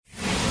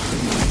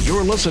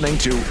You're listening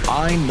to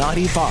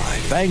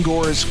I-95,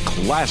 Bangor's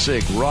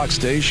classic rock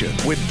station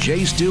with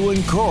Jay Stu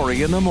and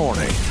Corey in the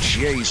morning.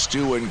 Jay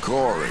Stu and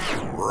Corey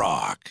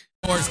rock.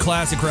 Bangor's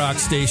classic rock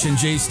station.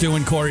 Jay Stu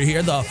and Corey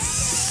here, the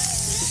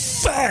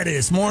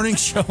fattest morning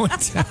show in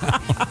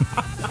town.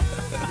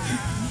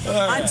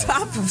 On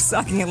top of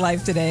sucking at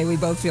life today, we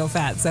both feel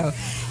fat. So,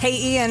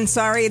 hey, Ian,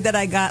 sorry that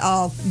I got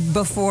all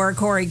before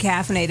Corey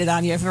caffeinated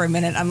on you for a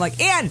minute. I'm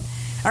like, Ian,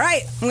 all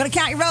right, I'm going to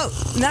count your vote.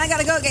 And then I got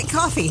to go get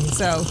coffee.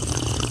 So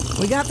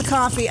we got the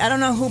coffee. I don't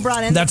know who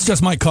brought in. That's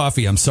just my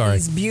coffee. I'm sorry.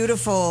 These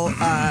beautiful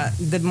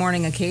Good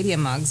Morning Acadia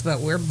mugs, but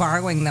we're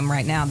borrowing them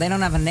right now. They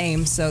don't have a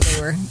name, so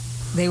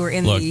they were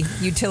in the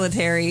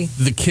utilitarian.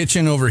 The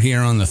kitchen over here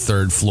on the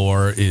third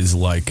floor is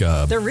like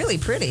they're really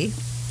pretty.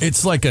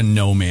 It's like a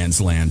no man's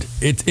land.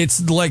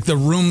 It's like the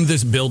room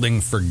this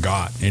building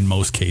forgot in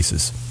most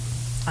cases.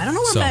 I don't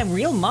know where my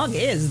real mug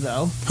is,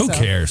 though. Who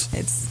cares?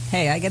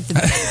 I get the.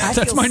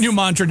 That's my new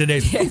mantra today.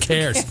 Who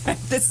cares?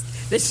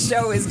 This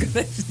show is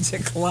going to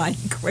decline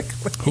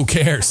quickly. Who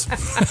cares?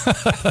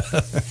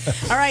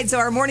 All right, so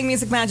our morning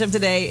music matchup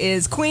today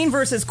is Queen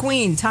versus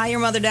Queen. Tie your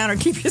mother down or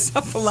keep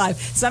yourself alive.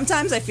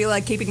 Sometimes I feel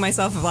like keeping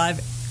myself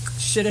alive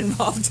should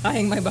involve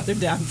tying my mother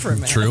down for a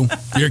minute. True.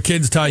 Your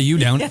kids tie you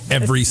down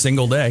every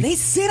single day. They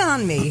sit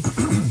on me.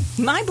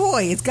 My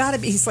boy, it's got to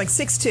be, he's like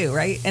 6'2",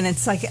 right? And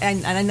it's like,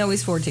 and I know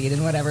he's 14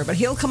 and whatever, but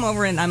he'll come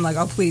over and I'm like,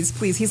 oh, please,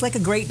 please. He's like a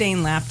Great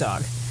Dane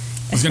lapdog.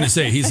 I was going to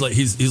say, he's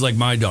like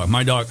my dog.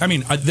 My dog, I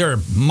mean, there are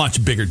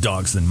much bigger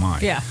dogs than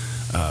mine. Yeah.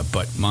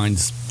 But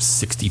mine's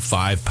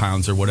 65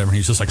 pounds or whatever. And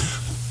he's just like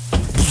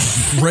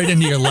right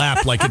into your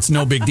lap like it's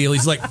no big deal.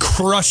 He's like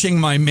crushing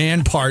my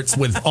man parts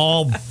with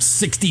all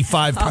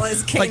 65 pounds. All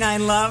his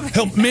canine love.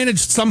 He'll manage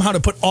somehow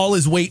to put all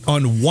his weight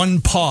on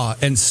one paw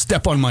and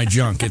step on my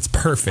junk. It's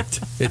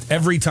perfect.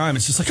 Every time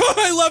it's just like, oh,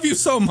 I love you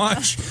so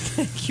much.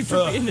 Thank you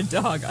for being a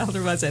dog.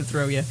 Otherwise I'd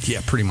throw you.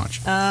 Yeah, pretty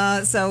much.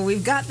 So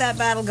we've got that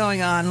battle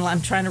going on.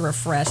 I'm trying to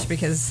refresh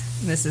because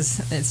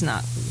it's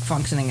not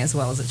functioning as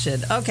well as it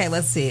should. Okay,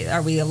 let's see.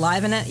 Are we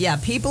alive in it? Yeah,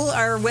 people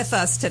are with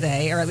us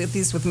today, or at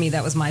least with me.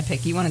 That was my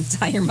pick. You want to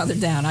tie your mother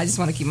down. I just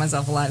want to keep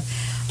myself alive.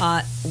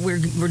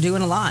 We're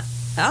doing a lot.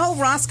 Oh,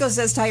 Roscoe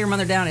says Tie Your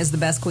Mother Down is the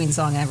best Queen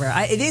song ever.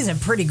 It is a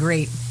pretty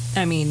great,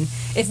 I mean,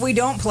 if we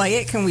don't play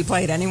it, can we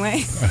play it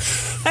anyway?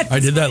 I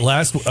did that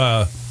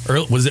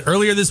was it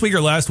earlier this week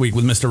or last week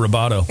with Mr.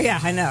 Roboto? Yeah,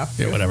 I know.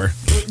 Yeah, whatever.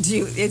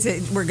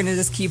 We're going to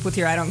just keep with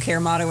your I don't care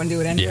motto and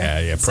do it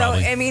anyway? Yeah,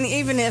 probably. So, I mean,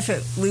 even if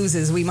it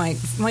loses, we might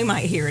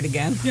hear it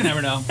again. You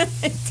never know.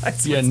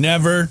 You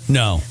never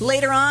know.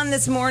 Later on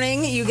this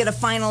morning, you get a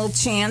final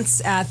chance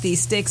at the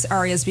Styx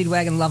Aria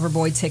Speedwagon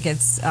Loverboy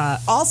tickets.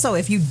 Also,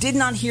 if you did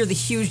not hear the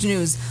huge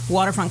news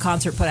Waterfront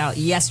Concert put out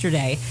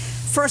yesterday,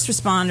 first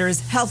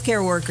responders,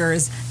 healthcare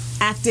workers,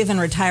 active and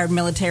retired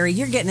military,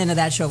 you're getting into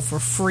that show for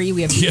free.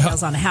 We have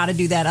details on how to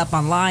do that up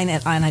online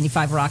at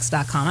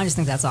i95rocks.com. I just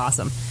think that's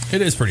awesome.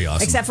 It is pretty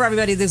awesome. Except for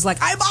everybody who's like,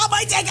 I bought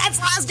my tickets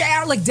last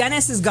year. Like,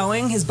 Dennis is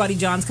going. His buddy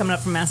John's coming up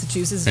from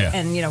Massachusetts. Yeah.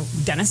 And, you know,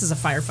 Dennis is a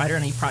firefighter,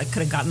 and he probably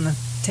could have gotten the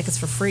tickets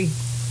for free.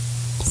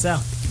 So,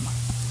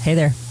 hey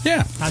there.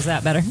 Yeah. How's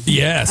that better?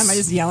 Yes. Am I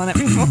just yelling at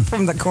people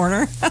from the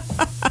corner?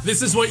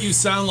 This is what you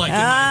sound like in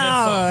my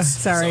headphones.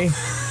 Sorry.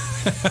 So.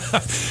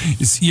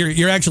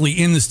 You're actually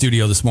in the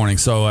studio this morning,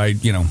 so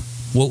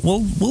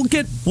we'll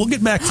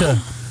get back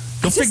to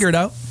figure it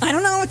out. I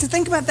don't know what to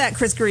think about that,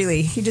 Chris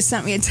Greeley. He just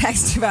sent me a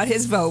text about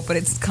his vote, but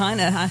it's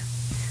kind of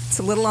it's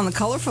a little on the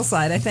colorful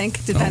side, I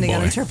think, depending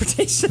on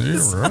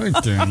interpretations. You're right,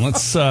 Dan.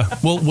 Let's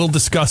we'll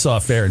discuss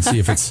off air and see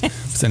if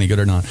it's any good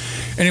or not.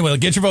 Anyway,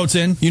 get your votes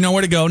in. You know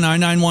where to go.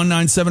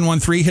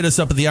 991-9713. Hit us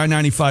up at the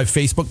I-95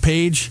 Facebook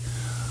page.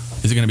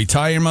 Is it going to be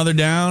Tie Your Mother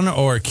Down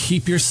or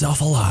Keep Yourself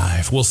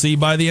Alive? We'll see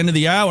by the end of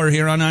the hour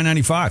here on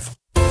I-95.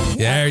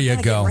 There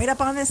you go. Right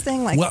up on this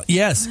thing? Well,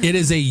 yes, it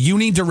is a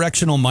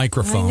unidirectional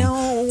microphone. I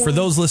know. For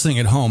those listening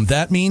at home,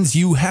 that means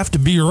you have to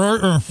be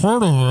right in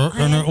front of it,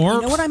 and it works.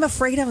 You know what I'm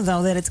afraid of,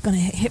 though? That it's going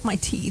to hit my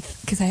teeth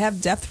because I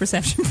have depth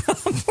perception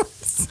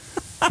problems.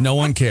 No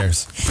one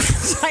cares.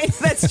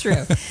 That's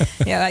true.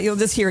 Yeah, you'll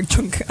just hear a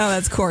chunk. Oh,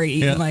 that's Corey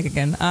eating the mic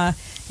again.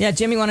 Yeah,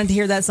 Jimmy wanted to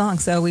hear that song,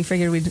 so we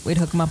figured we'd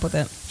hook him up with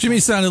it. Jimmy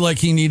sounded like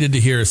he needed to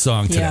hear a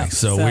song today,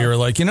 so we were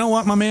like, you know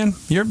what, my man,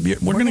 we're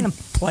gonna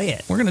play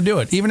it. We're gonna do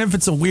it, even if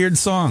it's a weird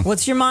song.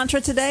 What's your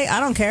mantra today? I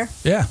don't care.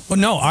 Yeah. Well,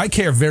 no, I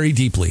care very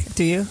deeply.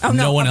 Do you? Oh,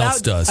 no one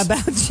else does.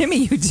 About Jimmy,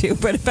 you do,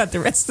 but about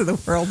the rest of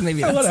the world, maybe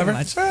not whatever. so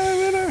much.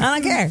 I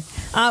don't care.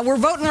 We're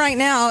voting right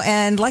now,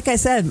 and like I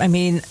said, I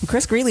mean,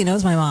 Chris Greeley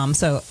knows my mom,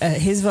 so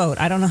his vote,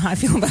 I don't know how I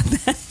feel about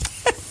that.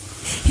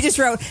 He just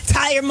wrote,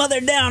 Tie Your Mother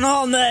Down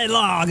all night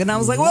long. And I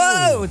was like,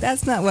 whoa,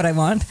 that's not what I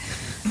want.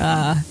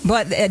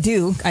 But I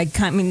do.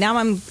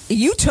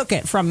 You took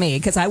it from me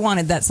because I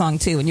wanted that song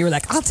too. And you were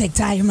like, I'll take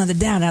Tie Your Mother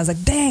Down. And I was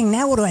like, dang,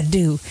 now what do I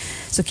do?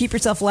 So Keep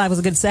Yourself Alive was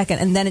a good second.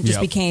 And then it just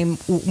became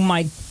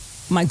my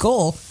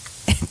goal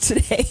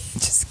today.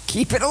 Just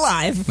keep it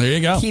alive. There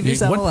you go. Keep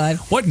yourself alive.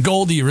 What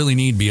goal do you really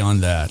need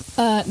beyond that?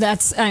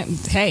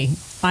 Hey,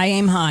 I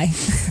aim high.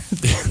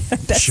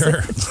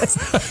 Sure.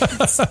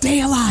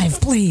 Stay alive,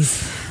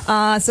 please.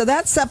 So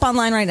that's up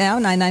online right now,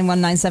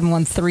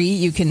 991-9713.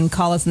 You can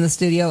call us in the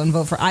studio and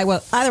vote for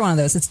either one of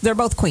those. They're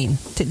both Queen.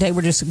 Today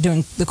we're just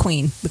doing the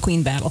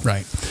Queen battle.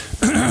 Right.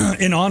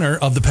 In honor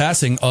of the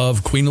passing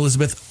of Queen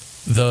Elizabeth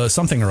the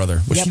something or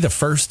other. Was she the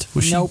first?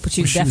 Nope, but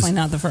she's definitely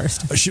not the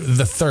first.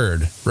 The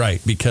third, right,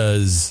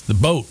 because the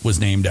boat was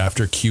named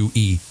after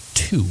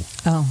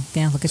QE2. Oh,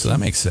 yeah, look at So that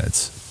makes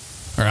sense.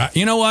 All right.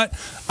 You know what?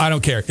 I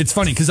don't care. It's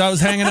funny because I was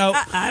hanging out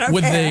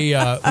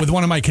with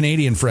one of my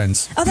Canadian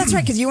friends. Oh, that's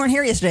right, because you weren't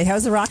here yesterday. How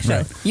was the rock show?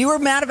 Right. You were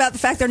mad about the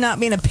fact there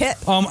not being a pit.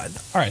 All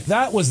right.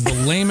 That was the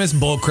lamest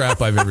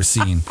bullcrap I've ever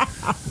seen.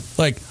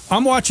 Like,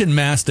 I'm watching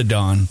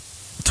Mastodon,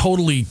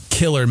 totally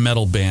killer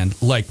metal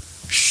band, like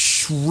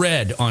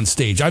shred on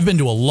stage. I've been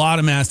to a lot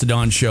of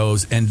Mastodon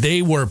shows, and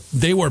they were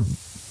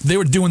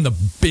doing the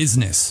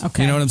business.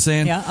 Okay. You know what I'm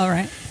saying? Yeah, all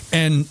right.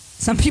 And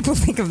some people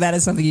think of that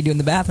as something you do in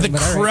the bathroom. the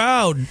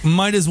crowd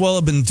might as well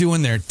have been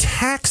doing their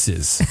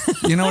taxes.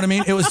 You know what I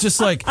mean? It was just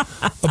like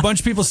a bunch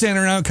of people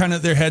standing around, kind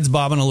of their heads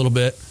bobbing a little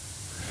bit.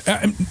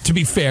 To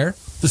be fair,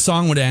 the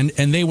song would end,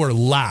 and they were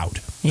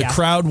loud. The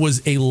crowd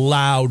was a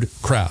loud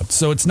crowd.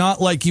 So it's not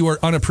like you were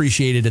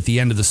unappreciated at the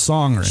end of the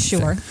song or anything.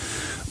 Sure.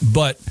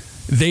 But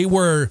they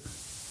were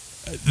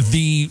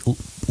the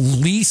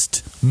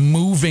least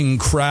moving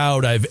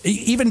crowd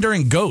even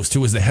during Ghost,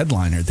 who was the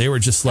headliner. They were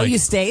just like... Oh, you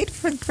stayed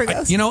for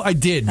Ghost? I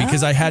did,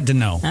 because I had to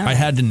know. Right. I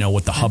had to know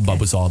what the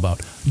hubbub was all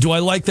about. Do I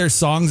like their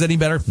songs any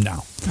better?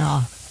 No.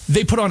 Oh.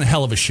 They put on a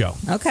hell of a show.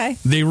 Okay.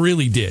 They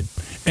really did.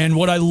 And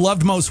what I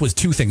loved most was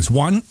two things.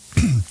 One,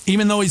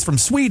 even though he's from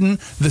Sweden,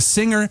 the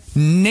singer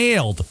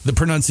nailed the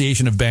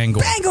pronunciation of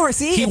Bangor. Bangor,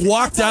 see? He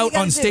walked out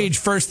on do. stage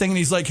first thing, and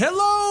he's like,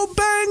 "Hello,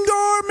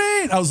 Bangor,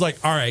 man." I was like,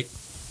 all right.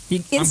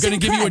 I'm going to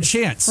give you a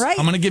chance. Right?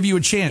 I'm going to give you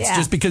a chance. Yeah.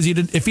 Just because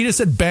if he'd have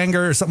said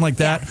banger or something like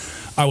that,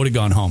 I would have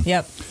gone home.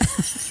 Yep.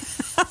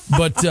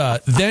 But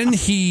then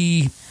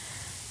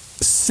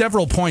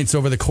several points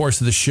over the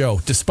course of the show,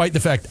 despite the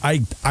fact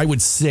I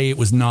would say it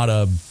was not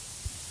a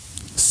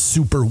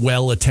super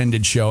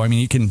well-attended show. I mean,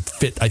 you can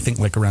fit, I think,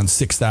 like around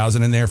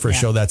 6,000 in there for a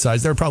show that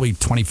size. There were probably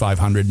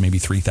 2,500, maybe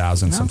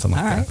 3,000, something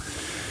like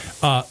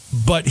that.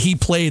 But he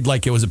played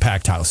like it was a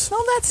packed house.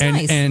 Oh, that's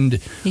nice. And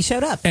he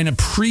showed up. and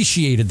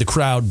appreciated the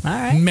crowd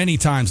many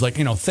times. Like,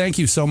 thank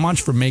you so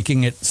much for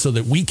making it so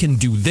that we can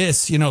do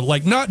this.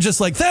 Like not just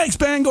like, thanks,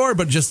 Bangor,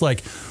 but just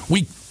like,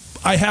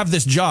 I have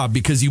this job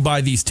because you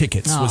buy these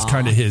tickets. Was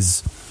kind of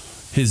his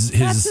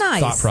That's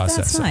nice. thought process.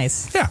 That's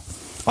nice. Yeah,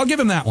 I'll give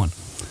him that one.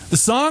 The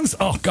songs,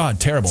 oh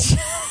God, terrible.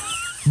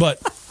 But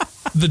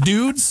the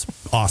dudes,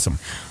 awesome.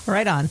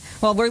 Right on.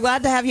 Well, we're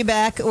glad to have you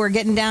back. We're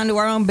getting down to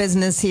our own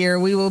business here.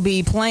 We will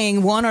be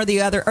playing one or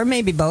the other, or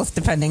maybe both,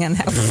 depending on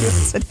how we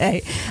feel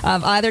today.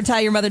 Either Tie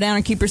Your Mother Down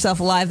or Keep Yourself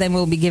Alive. Then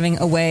we'll be giving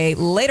away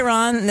later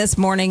on this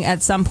morning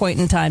at some point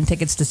in time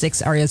tickets to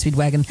 6 REO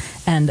Speedwagon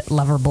and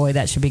Loverboy.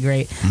 That should be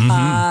great. Mm-hmm.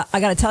 I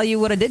got to tell you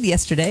what I did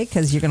yesterday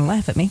because you're going to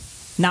laugh at me.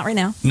 Not right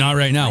now. Not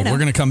right now. I know. We're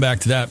going to come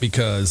back to that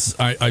because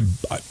I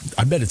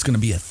bet it's going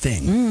to be a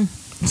thing.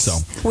 So,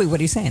 wait, what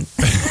are you saying?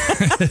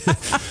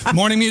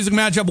 morning music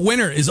matchup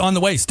winner is on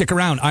the way. Stick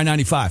around.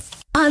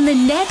 I-95. On the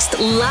next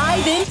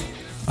live in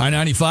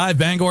I-95,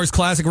 Bangor's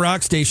classic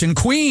rock station.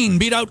 Queen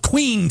beat out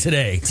Queen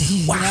today.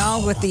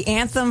 Wow. With the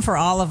anthem for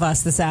all of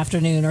us this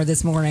afternoon or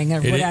this morning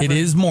or whatever. It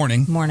is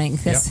morning. Morning.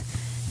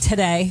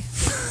 Today.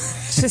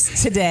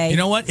 Just today. You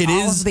know what? It all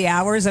is of the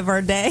hours of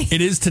our day.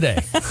 It is today.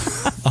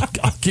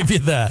 I'll give you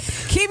that.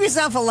 Keep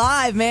yourself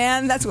alive,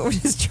 man. That's what we're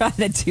just trying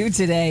to do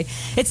today.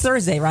 It's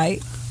Thursday,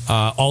 right?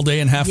 All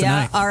day and half the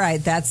night. All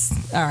right. That's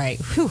all right.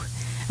 Whew.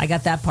 I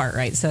got that part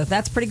right. So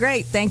that's pretty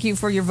great. Thank you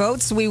for your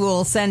votes. We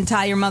will send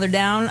Tie Your Mother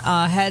Down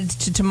ahead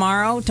to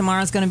tomorrow.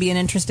 Tomorrow's going to be an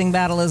interesting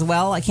battle as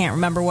well. I can't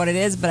remember what it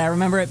is, but I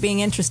remember it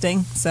being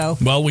interesting. So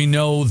well, we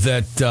know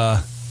that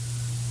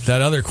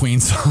that other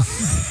Queen song,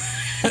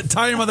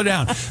 Tie Your Mother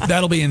Down,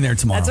 that'll be in there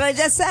tomorrow. That's what I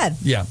just said.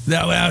 Yeah.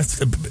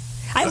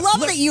 I love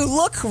that you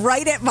look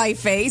right at my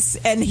face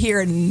and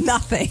hear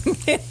nothing.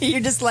 You're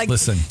just like,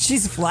 listen,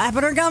 she's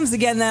flapping her gums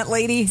again, that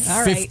lady.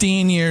 All right.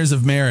 15 years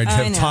of marriage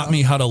have taught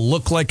me how to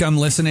look like I'm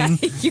listening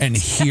and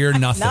hear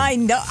nothing. I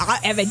know.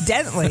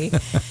 Evidently,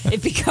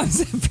 it becomes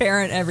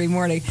apparent every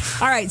morning.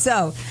 All right,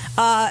 so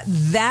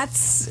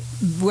that's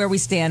where we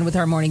stand with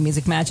our morning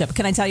music matchup.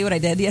 Can I tell you what I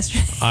did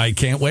yesterday? I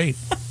can't wait.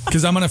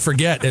 Because I'm going to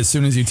forget as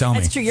soon as you tell me.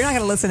 That's true. You're not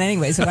going to listen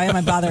anyway, so why am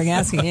I bothering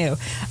asking you?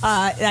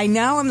 I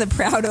now am the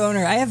proud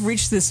owner. I have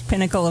reached this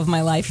pinnacle of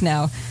my life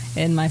now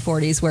in my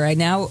 40s where I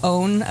now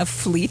own a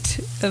fleet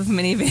of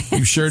minivans.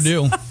 You sure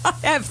do. I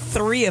have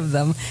 3 of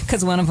them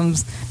because one of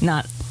them's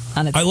not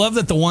on its... I love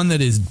that the one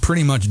that is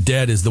pretty much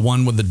dead is the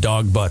one with the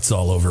dog butts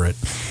all over it.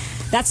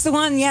 That's the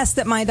one, yes,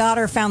 that my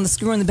daughter found the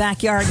screw in the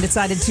backyard and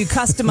decided to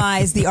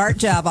customize the art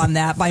job on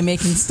that by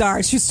making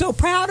stars. She's so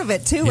proud of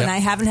it, too, and I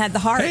haven't had the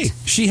heart. Hey,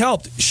 she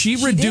helped.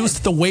 She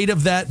reduced the weight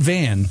of that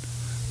van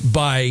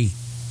by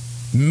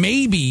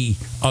maybe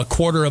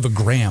 1/4 of a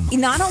gram.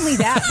 Not only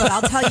that, but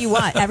I'll tell you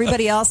what,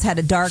 everybody else had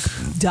a dark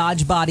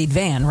Dodge-bodied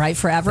van, right,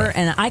 forever. Right.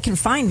 And I can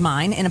find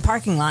mine in a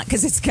parking lot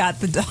because it's got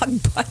the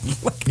dog butt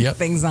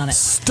things on it.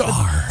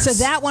 Stars. So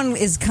that one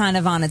is kind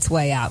of on its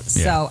way out.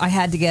 Yeah. So I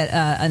had to get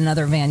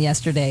another van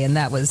yesterday, and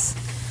that was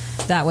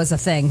a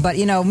thing. But,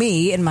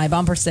 me and my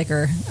bumper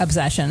sticker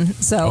obsession.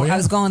 So I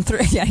was going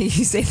through. Yeah, you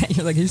say that.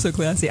 You're like, you're so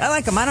classy. I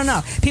like them. I don't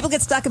know. People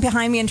get stuck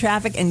behind me in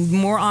traffic, and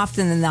more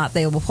often than not,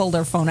 they will pull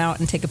their phone out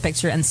and take a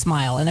picture and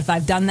smile. And if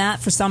I've done that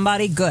for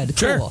somebody, good.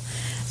 Sure. Cool.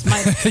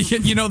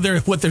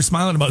 What they're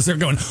smiling about is they're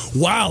going,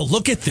 wow,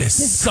 look at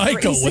this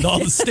psycho with all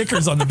the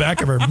stickers on the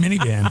back of her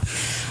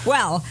minivan.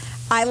 Well,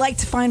 I like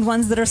to find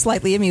ones that are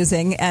slightly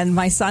amusing. And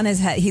my son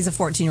he's a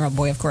 14-year-old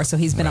boy, of course, so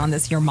he's been on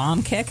this your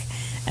mom kick.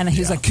 And he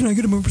was like, can I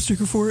get a bumper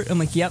sticker for it? I'm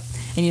like, yep.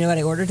 And you know what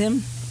I ordered him?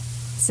 It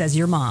says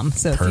your mom.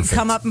 So Perfect. If you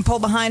come up and pull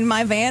behind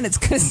my van, it's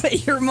going to say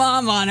your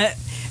mom on it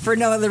for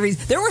no other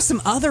reason. There were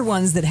some other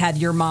ones that had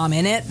your mom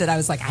in it that I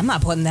was like, I'm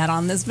not putting that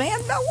on this van.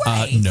 No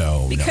way.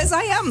 No. Because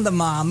I am the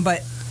mom.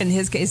 But in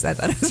his case, I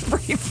thought it was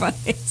pretty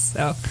funny.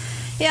 So,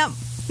 yeah.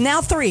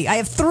 Now 3. I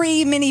have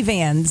 3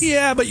 minivans.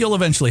 Yeah, but you'll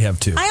eventually have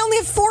 2. I only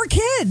have 4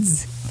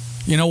 kids.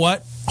 You know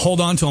what? Hold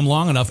on to them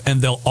long enough,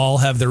 and they'll all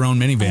have their own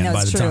minivan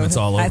by the time it's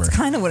all over. That's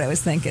kind of what I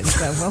was thinking,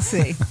 so we'll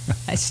see.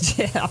 I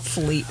should have a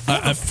fleet.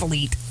 A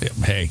fleet.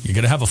 Hey, you're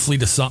going to have a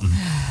fleet of something.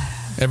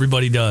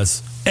 Everybody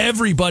does.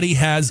 Everybody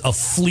has a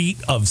fleet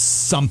of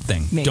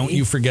something. Maybe. Don't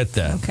you forget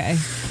that. Okay.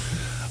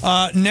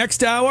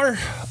 Next hour,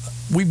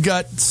 we've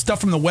got stuff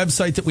from the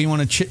website that we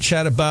want to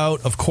chit-chat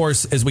about. Of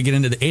course, as we get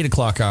into the 8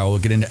 o'clock hour, we'll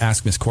get into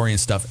Ask Miss Corey and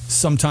stuff.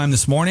 Sometime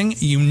this morning,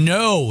 you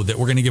know that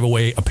we're going to give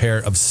away a pair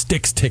of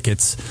Styx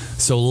tickets.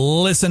 So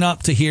listen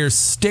up to hear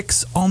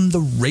Styx on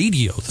the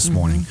radio this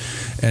morning.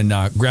 And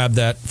grab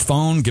that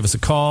phone, give us a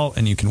call,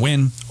 and you can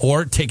win.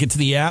 Or take it to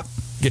the app,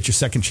 get your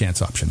second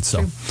chance option.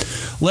 So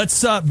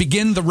let's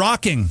begin the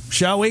rocking,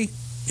 shall we?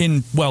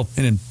 In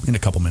a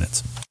couple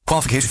minutes.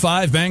 Qualification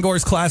 5,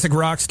 Bangor's classic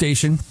rock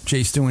station.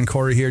 Jay, Stu, and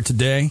Corey here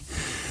today.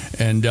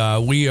 And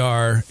we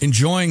are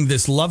enjoying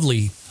this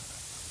lovely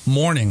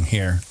morning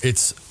here.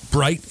 It's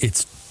bright.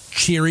 It's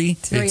cheery.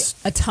 It's very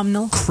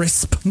autumnal.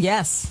 Crisp.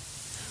 Yes.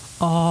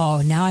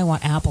 Oh, now I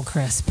want apple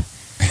crisp.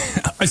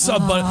 I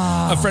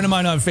saw a friend of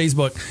mine on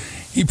Facebook.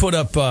 He put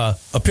up a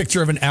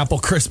picture of an apple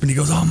crisp, and he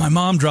goes, oh, my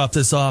mom dropped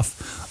this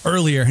off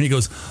earlier. And he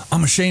goes,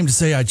 I'm ashamed to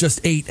say I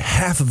just ate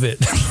half of it.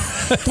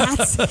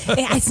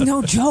 It's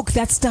no joke.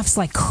 That stuff's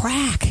like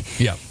crack.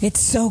 Yeah.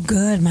 It's so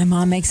good. My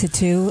mom makes it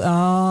too.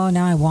 Oh,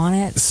 now I want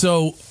it.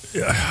 So,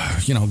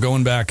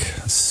 going back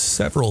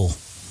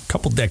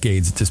couple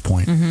decades at this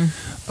point,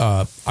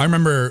 I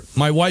remember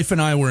my wife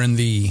and I were in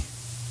the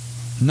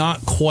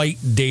not quite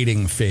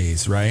dating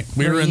phase, right?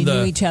 We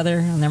knew each other.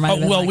 And there might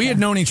have been we had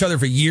known each other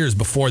for years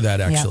before that,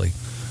 actually.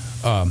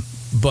 Yeah.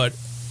 But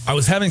I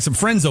was having some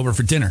friends over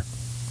for dinner,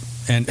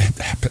 and it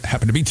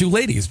happened to be 2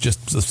 ladies,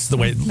 just the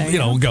way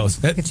it goes.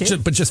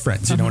 But just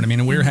friends, you know what I mean?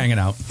 And we were hanging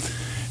out,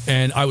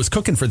 and I was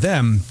cooking for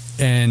them,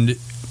 and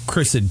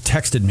Chris had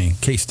texted me,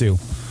 K-Stu,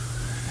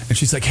 and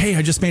she's like, hey,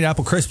 I just made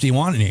apple crisp. Do you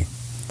want any?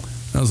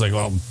 And I was like,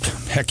 well,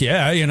 heck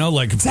yeah,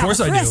 of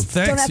course I do. Thanks,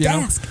 Don't have to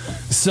ask.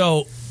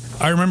 So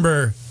I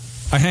remember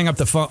I hang up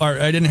the phone, or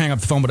I didn't hang up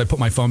the phone, but I put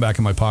my phone back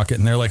in my pocket,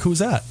 and they're like, who's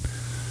that?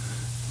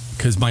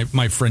 Because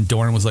my friend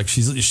Doran was like,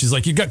 she's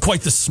like, you got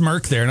quite the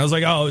smirk there. And I was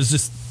like, oh,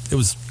 it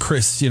was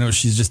Chris,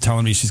 she's just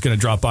telling me she's going to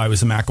drop by with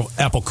some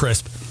apple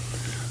crisp.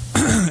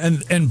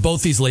 and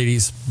both these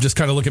ladies just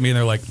kind of look at me, and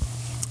they're like,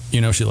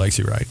 she likes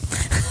you, right?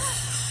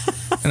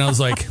 And I was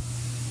like,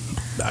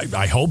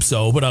 I hope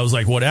so, but I was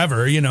like,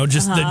 whatever, I was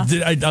just,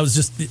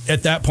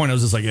 at that point, I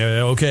was just like,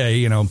 yeah,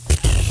 okay,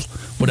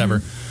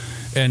 whatever.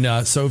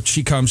 And so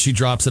she comes, she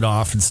drops it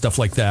off and stuff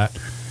like that,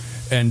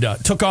 and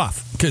took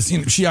off because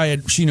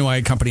she knew I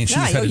had company, and she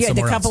was headed somewhere else.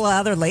 You had a couple of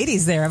other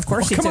ladies there, of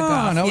course. She took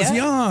off. I was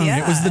young.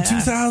 Yeah, it was the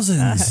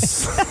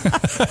 2000s.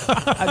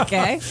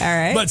 Okay,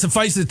 all right. But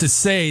suffice it to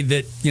say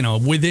that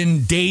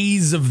within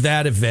days of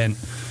that event,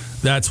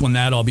 that's when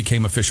that all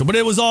became official. But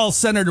it was all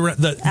centered around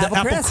the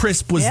apple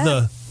crisp was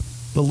the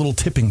little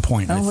tipping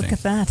point. Oh, I think. Look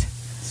at that.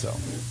 So.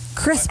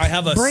 Crisp. I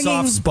have a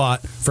soft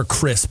spot for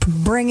crisp.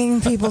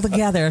 Bringing people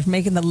together,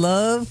 making the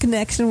love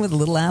connection with a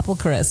little apple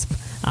crisp.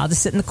 I'll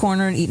just sit in the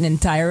corner and eat an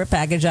entire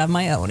package of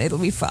my own. It'll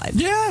be fine.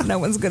 Yeah. No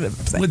one's going to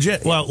say.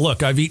 Legit. Well,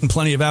 look, I've eaten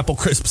plenty of apple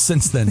crisps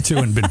since then, too,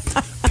 and been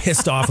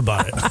pissed off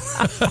about it.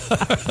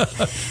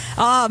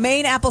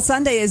 Maine Apple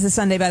Sunday is this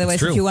Sunday, by the way.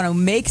 So if you want to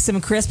make some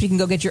crisp, you can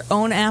go get your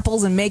own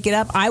apples and make it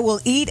up. I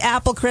will eat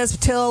apple crisp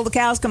till the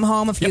cows come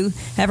home if you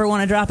ever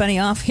want to drop any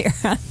off here.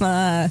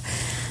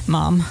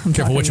 Mom, I'm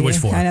careful what you wish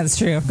for. I know, that's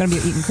true. I'm going to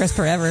be eating crisp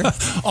forever.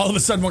 All of a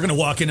sudden, we're going to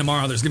walk in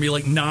tomorrow. There's going to be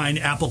like 9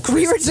 apple crisps.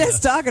 We were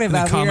just talking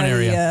about the common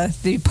area.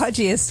 The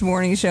pudgiest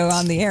morning show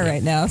on the air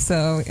right now.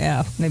 So,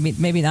 yeah,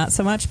 maybe not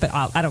so much, but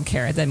I don't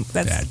care. I don't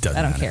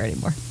care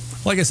anymore.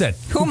 Like I said,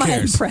 who am I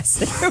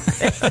impressing?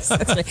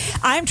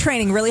 I'm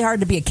training really hard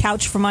to be a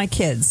couch for my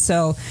kids.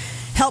 So,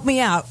 help me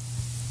out.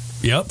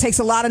 Yep. Takes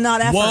a lot of not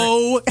effort.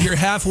 Whoa, you're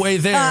halfway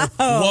there.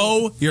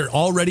 Whoa, you're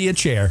already a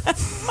chair.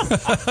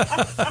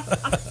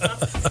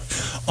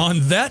 On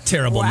that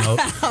terrible note,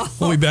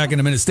 we'll be back in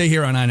a minute. Stay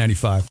here on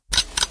I-95.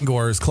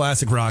 Gore's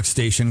classic rock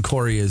station.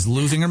 Corey is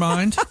losing her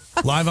mind.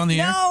 Live on the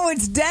air. No,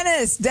 it's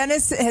Dennis.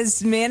 Dennis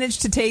has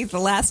managed to take the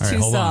last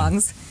two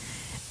songs,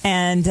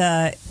 and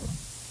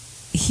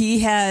he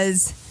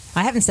has.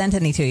 I haven't sent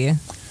any to you.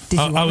 Did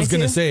you want I was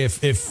going to say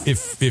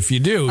if you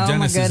do,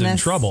 Dennis is in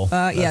trouble.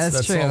 Yeah,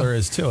 that's true. That's all there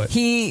is to it.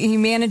 He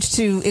managed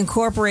to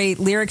incorporate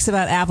lyrics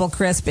about Apple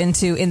Crisp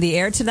into "In the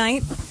Air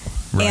Tonight."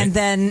 Right. And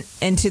then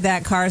into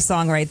that car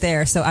song right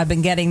there. So I've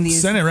been getting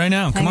these. Send it right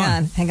now. Come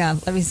on. Hang on.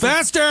 Let me see.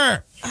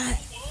 Faster!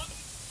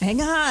 Hang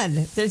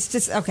on. There's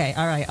just okay.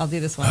 All right, I'll do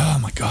this one. Oh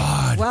my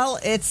God. Well,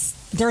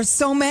 there's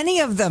so many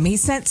of them. He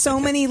sent so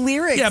many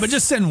lyrics. Yeah, but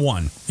just send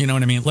one. You know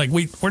what I mean? Like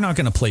we're not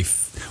going to play.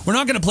 We're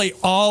not going to play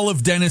all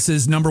of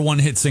Dennis's number one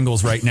hit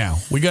singles right now.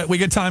 We got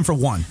time for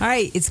one. All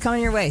right, it's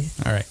coming your way.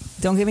 All right.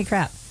 Don't give me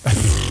crap.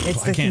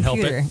 It's the I can't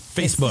computer. help it.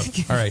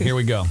 Facebook. All right, here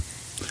we go.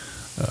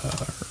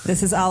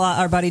 This is a la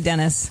our buddy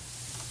Dennis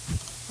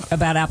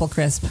about Apple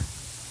Crisp.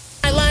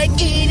 I like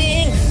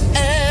eating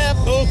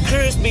Apple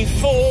Crisp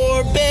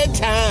before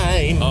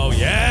bedtime. Oh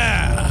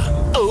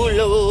yeah. Oh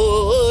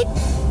Lord.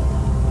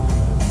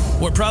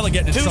 We're probably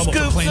getting in 2 trouble for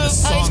scoops playing of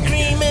this song ice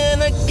cream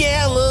again. and a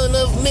gallon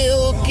of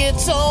milk.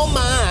 It's all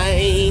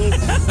mine.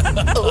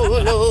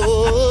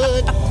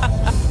 Oh Lord.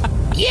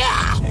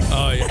 Yeah.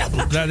 Oh yeah,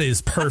 that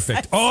is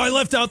perfect. Oh, I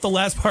left out the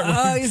last part.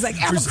 Oh, he's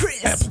like Apple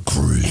Crisp. Apple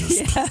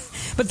Crisp. Yeah.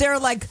 But there are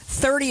like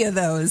 30 of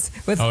those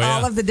with Oh, yeah.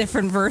 all of the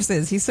different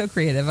verses. He's so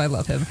creative. I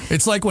love him.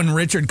 It's like when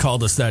Richard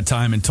called us that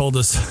time and told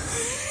us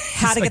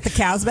How to get the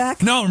cows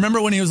back? No,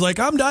 remember when he was like,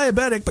 I'm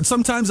diabetic, but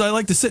sometimes I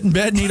like to sit in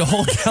bed and eat a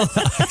whole gallon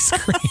of ice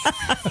cream.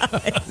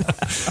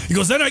 He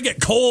goes, then I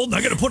get cold and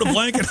I got to put a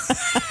blanket.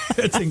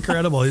 It's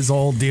incredible, his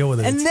whole deal with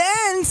it. And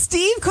then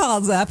Steve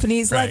calls up and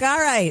he's like, all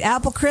right,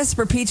 Apple Crisp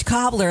or peach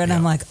cobbler. And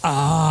I'm like,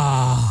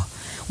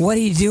 what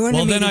are you doing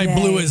to me then today? I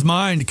blew his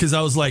mind because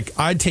I was like,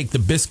 I'd take the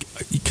biscuit,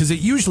 because it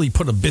usually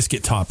put a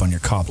biscuit top on your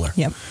cobbler.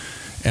 Yep.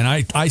 And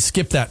I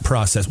skip that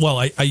process. Well,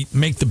 I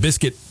make the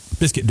biscuit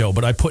dough,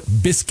 but I put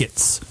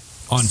biscuits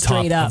on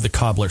Straight top up. of the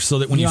cobbler so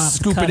that when You you don't have to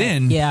scoop cut it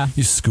in, it.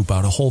 you scoop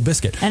out a whole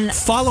biscuit. And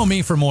follow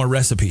me for more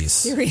recipes.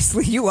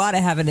 Seriously, you ought to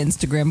have an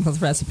Instagram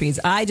with recipes.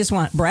 I just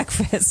want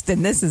breakfast,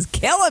 and this is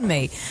killing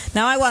me.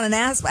 Now I want an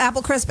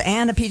Apple Crisp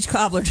and a peach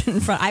cobbler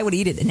in front. I would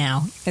eat it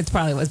now. It's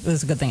probably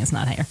it's a good thing it's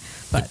not here.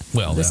 But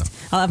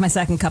I'll have my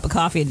second cup of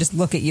coffee and just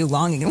look at you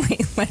longingly.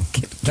 Like,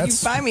 can you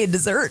buy me a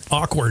dessert?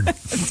 Awkward.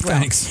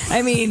 Thanks.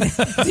 I mean,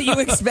 do you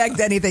expect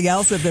anything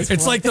else at this point?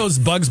 It's like those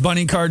Bugs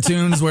Bunny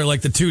cartoons where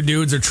like the two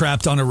dudes are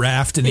trapped on a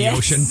raft in the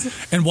ocean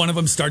and one of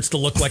them starts to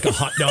look like a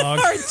hot dog.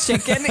 Or a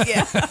chicken,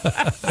 yeah.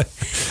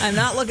 I'm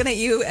not looking at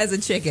you as a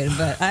chicken,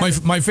 but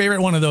my favorite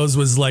one of those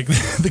was like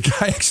the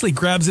guy actually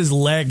grabs his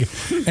leg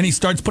and he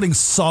starts putting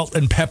salt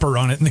and pepper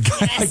on it and the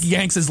guy like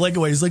yanks his leg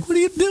away. He's like, what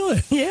are you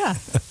doing? Yeah.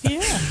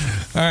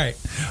 All right.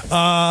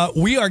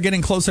 We are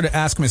getting closer to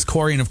Ask Miss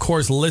Corey, and of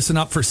course, listen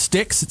up for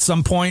Styx at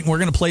some point. We're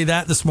going to play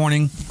that this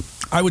morning,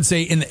 I would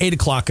say in the 8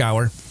 o'clock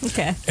hour.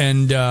 Okay.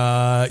 And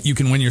you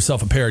can win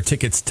yourself a pair of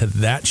tickets to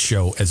that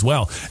show as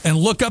well. And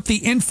look up the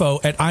info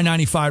at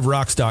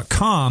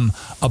i95rocks.com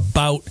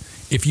about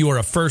if you are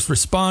a first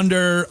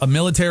responder, a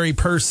military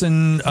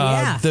person.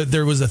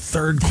 There was a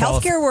third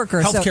healthcare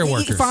workers. Healthcare so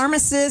workers.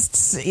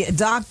 Pharmacists,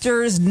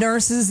 doctors,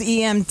 nurses,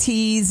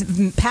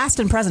 EMTs, past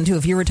and present too.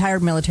 If you're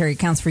retired military, it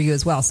counts for you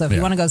as well. So if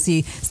you want to go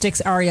see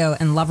Styx, Ario,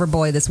 and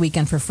Loverboy this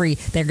weekend for free,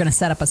 they're going to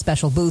set up a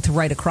special booth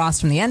right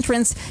across from the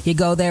entrance. You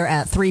go there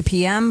at 3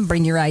 p.m.,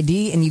 bring your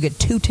ID, and you get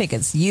 2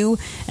 tickets. You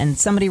and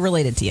somebody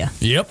related to you.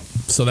 Yep.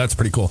 So that's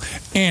pretty cool.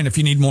 And if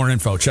you need more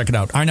info, check it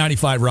out.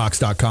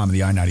 i95rocks.com, the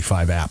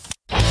i95 app.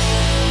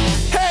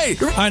 Hey!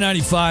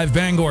 I-95,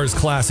 Bangor's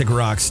classic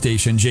rock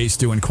station. Jay,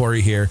 Stu, and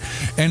Corey here.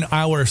 And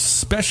our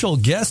special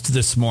guest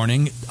this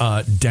morning,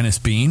 Dennis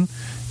Bean,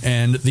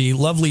 and the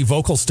lovely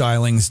vocal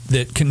stylings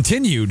that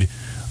continued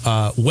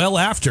well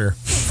after.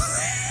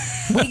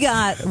 We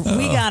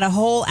got a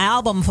whole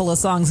album full of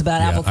songs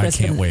about Apple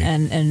Crisp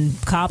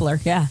and Cobbler.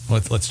 Yeah.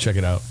 Let's check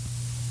it out.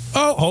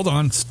 Oh, hold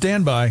on.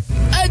 Stand by.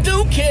 I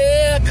don't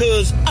care,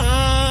 'cause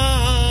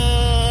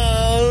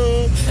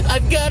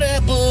I've got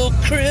Apple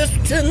Crisp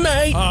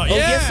tonight. Oh, yeah.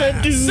 Yes,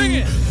 I do. Sing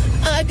it.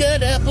 I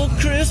got Apple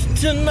Crisp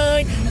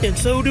tonight, and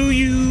so do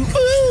you.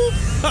 Ooh,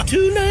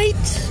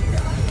 tonight,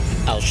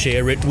 I'll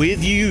share it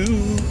with you.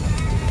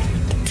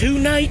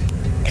 Tonight.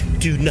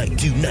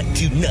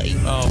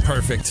 Oh,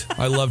 perfect.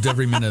 I loved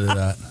every minute of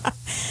that.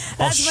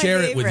 I'll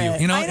share it with you.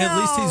 You know, at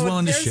least he's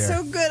willing to share. They're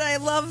so good. I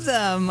love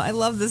them. I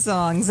love the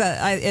songs.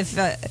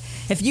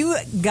 If you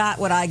got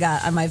what I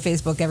got on my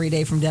Facebook every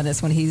day from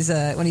Dennis when he's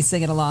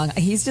singing along,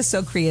 he's just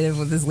so creative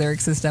with his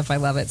lyrics and stuff. I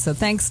love it. So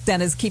thanks,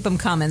 Dennis. Keep them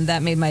coming.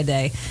 That made my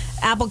day.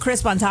 Apple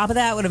Crisp on top of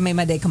that would have made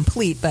my day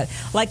complete. But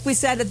like we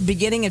said at the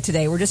beginning of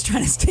today, we're just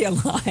trying to stay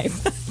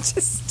alive.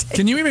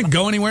 Can you even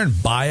go anywhere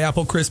and buy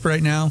Apple Crisp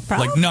right now?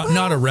 Probably. Like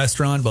not a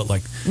restaurant, but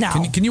like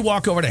can you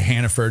walk over to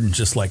Hannaford and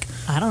just like,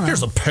 I don't know.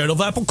 Here's a pan of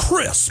Apple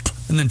Crisp,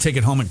 and then take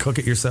it home and cook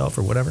it yourself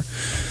or whatever.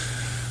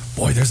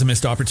 Boy, there's a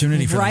missed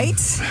opportunity for them. Right?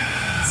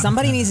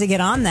 Somebody needs to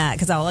get on that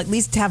because I'll at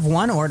least have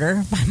one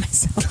order by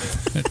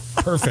myself.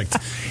 Perfect.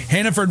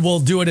 Hannaford will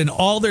do it in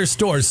all their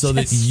stores so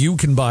that you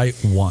can buy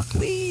one.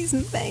 Please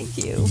and thank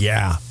you.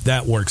 Yeah,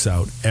 that works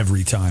out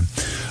every time.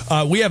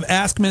 We have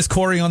Ask Miss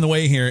Corey on the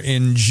way here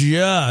in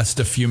just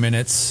a few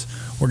minutes.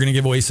 We're going to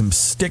give away some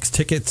Styx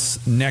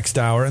tickets next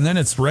hour, and then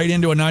it's right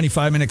into a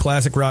 95-minute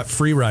classic rock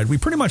free ride. We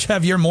pretty much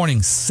have your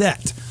morning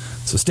set,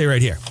 so stay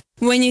right here.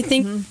 When you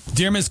think...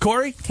 Dear Miss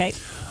Corey, Okay.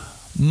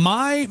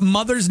 my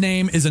mother's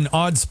name is an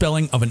odd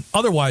spelling of an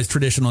otherwise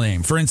traditional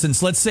name. For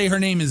instance, let's say her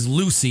name is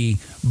Lucy,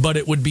 but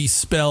it would be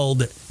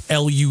spelled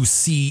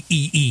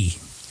Lucee.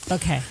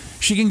 Okay.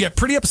 She can get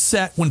pretty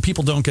upset when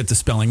people don't get the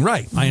spelling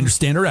right. I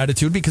understand her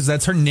attitude because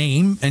that's her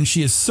name, and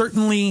she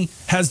certainly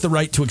has the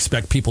right to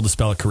expect people to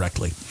spell it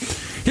correctly.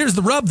 Here's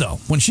the rub, though.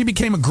 When she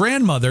became a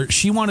grandmother,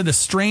 she wanted a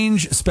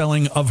strange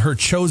spelling of her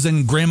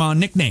chosen grandma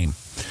nickname.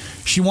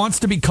 She wants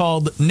to be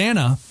called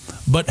Nana,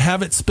 but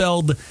have it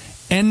spelled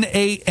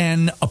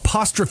N-A-N''NAH.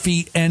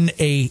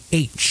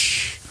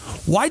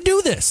 Why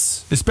do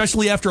this?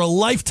 Especially after a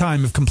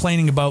lifetime of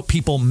complaining about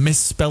people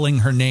misspelling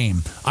her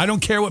name. I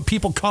don't care what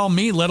people call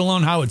me, let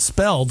alone how it's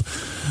spelled.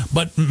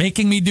 But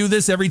making me do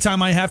this every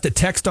time I have to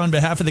text on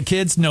behalf of the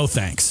kids? No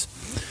thanks.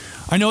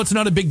 I know it's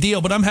not a big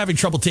deal, but I'm having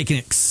trouble taking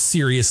it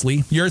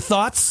seriously. Your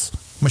thoughts?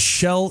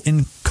 Michelle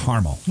in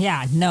Carmel.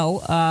 Yeah,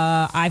 no.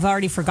 I've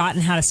already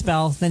forgotten how to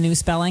spell the new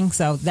spelling,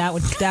 so that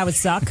would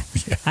suck.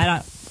 Yeah. I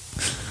don't.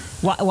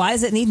 Why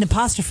does it need an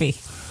apostrophe?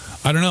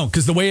 I don't know,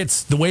 because the way it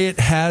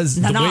has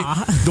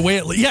the way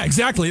it, yeah,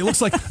 exactly. It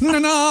looks like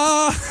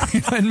na-na,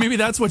 and maybe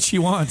that's what she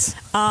wants.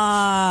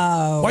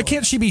 Oh, why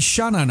can't she be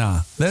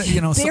shanana? That,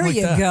 something there like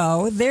you that.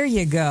 go. There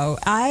you go.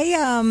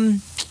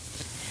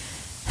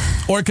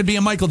 Or it could be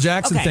a Michael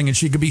Jackson Okay. thing, and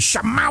she could be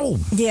shamau.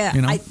 Yeah.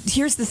 You know?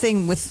 Here's the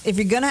thing with if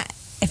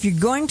you're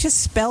going to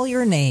spell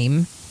your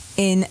name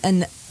in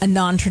a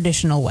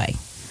non-traditional way,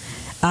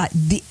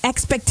 the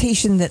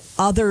expectation that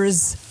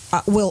others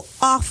will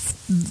off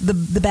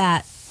the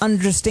bat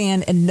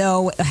understand and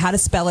know how to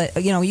spell it.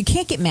 You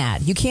can't get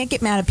mad. You can't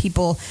get mad at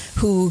people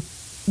who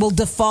will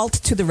default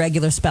to the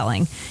regular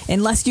spelling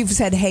unless you've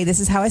said, hey,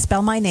 this is how I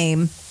spell my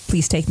name.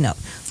 Please take note.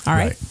 All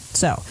right.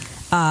 So,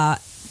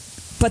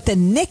 but the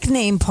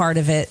nickname part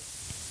of it,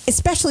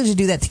 especially to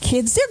do that to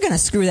kids, they're going to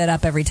screw that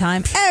up every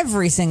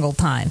single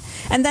time.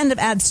 And then to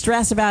add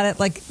stress about it,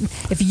 like,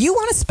 if you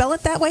want to spell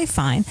it that way,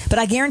 fine. But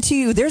I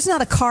guarantee you, there's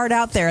not a card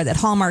out there that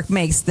Hallmark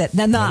makes that,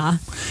 nah.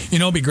 You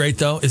know what'd be great,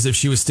 though, is if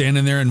she was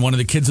standing there and one of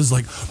the kids was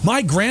like,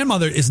 my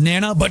grandmother is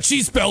Nana, but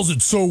she spells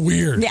it so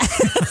weird. Yeah.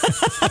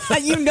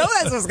 You know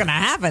that's what's going to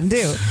happen,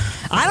 too.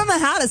 I don't know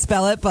how to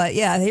spell it, but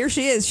yeah, here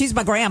she is. She's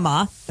my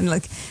grandma. And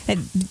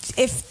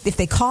if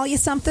they call you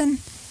something...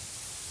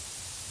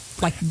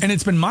 And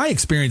it's been my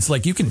experience,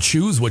 you can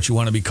choose what you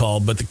want to be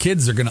called, but the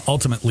kids are going to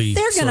ultimately...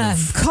 They're going to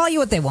call you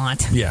what they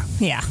want. Yeah.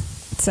 Yeah.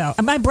 So,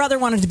 my brother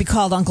wanted to be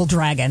called Uncle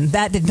Dragon.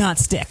 That did not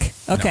stick,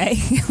 okay?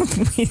 No.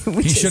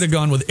 He should have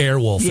gone with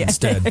Airwolf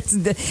instead. It's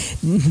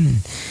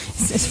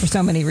for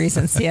so many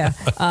reasons, yeah.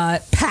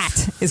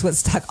 Pat is what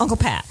stuck. Uncle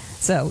Pat.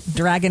 So,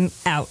 Dragon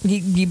out.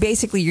 You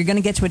basically, you're going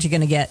to get what you're going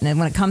to get. And then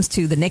when it comes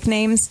to the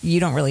nicknames, you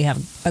don't really have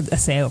a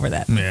say over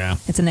that. Yeah.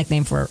 It's a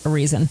nickname for a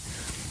reason.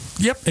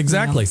 Yep,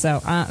 exactly.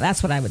 So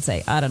that's what I would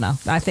say. I don't know.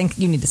 I think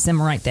you need to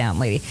simmer right down,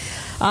 lady.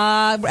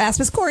 Ask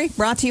Miss Corey,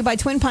 brought to you by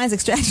Twin Pines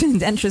Extraction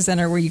and Denture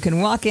Center, where you can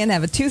walk in,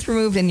 have a tooth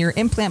removed, and your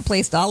implant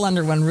placed all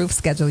under one roof.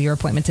 Schedule your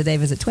appointment today.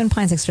 Visit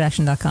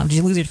twinpinesextraction.com. Did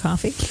you lose your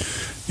coffee?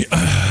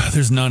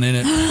 There's none in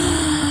it.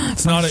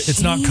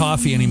 It's not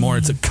coffee anymore.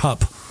 It's a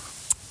cup.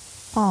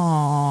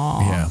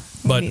 Aww. Yeah.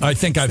 But I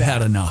think I've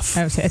had enough.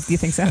 Do you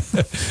think so?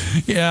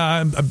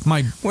 Yeah,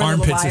 my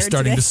armpits are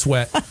starting to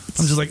sweat.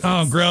 I'm just like,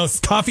 oh, gross.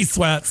 Coffee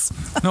sweats.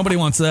 Nobody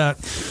wants that.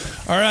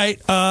 All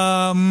right.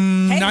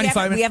 Hey,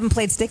 95 we haven't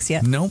played Styx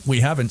yet. No, we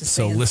haven't. Just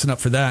so saying. listen up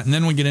for that. And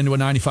then we get into a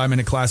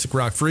 95-minute classic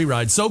rock free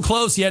ride. So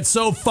close, yet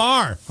so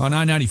far on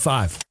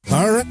I-95.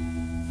 All right.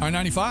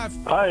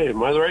 I-95. Hi,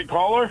 am I the right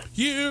caller?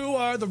 You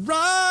are the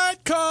right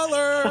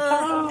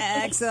caller.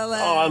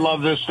 Excellent. Oh, I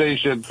love this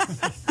station.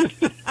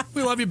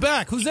 We love you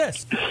back. Who's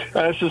this?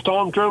 This is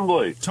Tom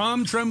Tremblay.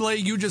 Tom Tremblay,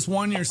 you just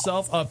won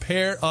yourself a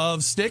pair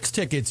of Styx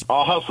tickets.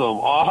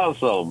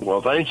 Awesome.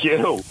 Well, thank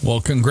you.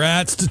 Well,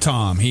 congrats to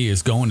Tom. He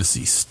is going to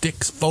see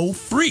Styx for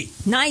free.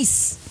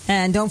 Nice.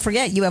 And don't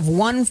forget, you have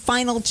one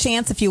final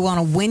chance if you want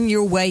to win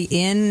your way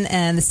in.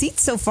 And the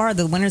seats so far,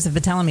 the winners have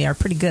been telling me, are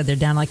pretty good. They're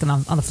down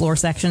on the floor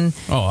section.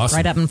 Oh, awesome.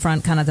 Right up in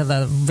front, kind of to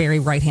the very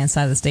right-hand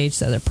side of the stage.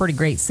 So they're pretty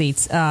great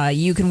seats.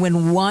 You can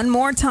win one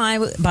more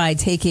time by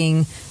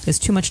taking... There's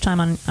too much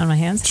time on my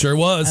hands. Sure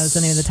was. That was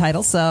the name of the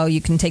title. So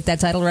you can take that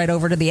title right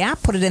over to the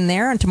app, put it in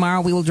there, and tomorrow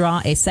we will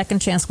draw a second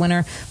chance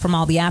winner from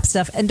all the app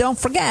stuff. And don't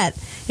forget,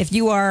 if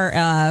you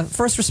are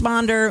first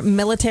responder,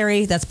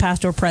 military, that's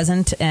past or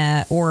present,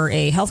 or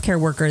a healthcare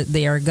worker,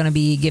 they are going to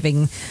be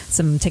giving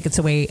some tickets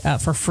away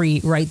for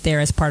free right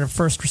there as part of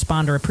First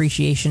Responder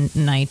Appreciation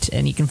Night.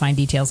 And you can find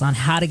details on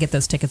how to get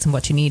those tickets and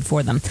what you need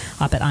for them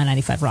up at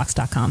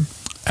i95rocks.com.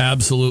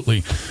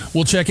 Absolutely.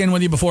 We'll check in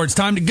with you before it's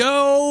time to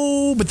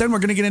go, but then we're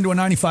going to get into a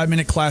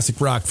 95-minute classic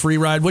rock free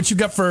ride. What you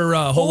got for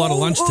a whole lot of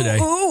lunch today?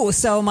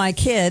 So my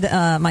kid,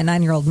 my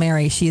 9-year-old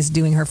Mary, she's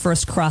doing her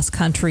first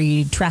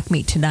cross-country track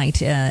meet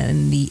tonight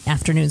in the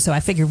afternoon. So I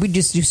figured we'd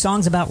just do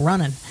songs about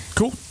running.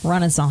 Cool.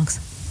 Running songs.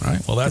 All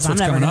right. Well, that's 'Cause I'm what's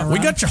never coming up. gonna We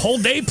run. got your whole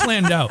day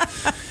planned out.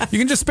 You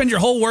can just spend your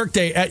whole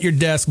workday at your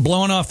desk,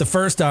 blowing off the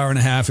first hour and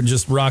a half and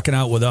just rocking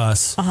out with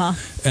us.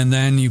 And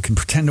then you can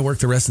pretend to work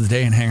the rest of the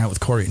day and hang out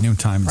with Corey at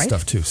noontime and Right.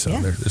 stuff, too. So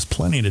Yeah. there's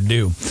plenty to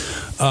do.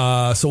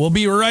 So we'll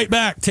be right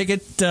back. Take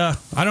it. I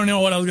don't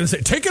know what I was going to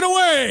say. Take it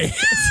away.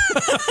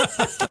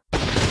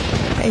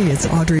 Hey, it's Audrey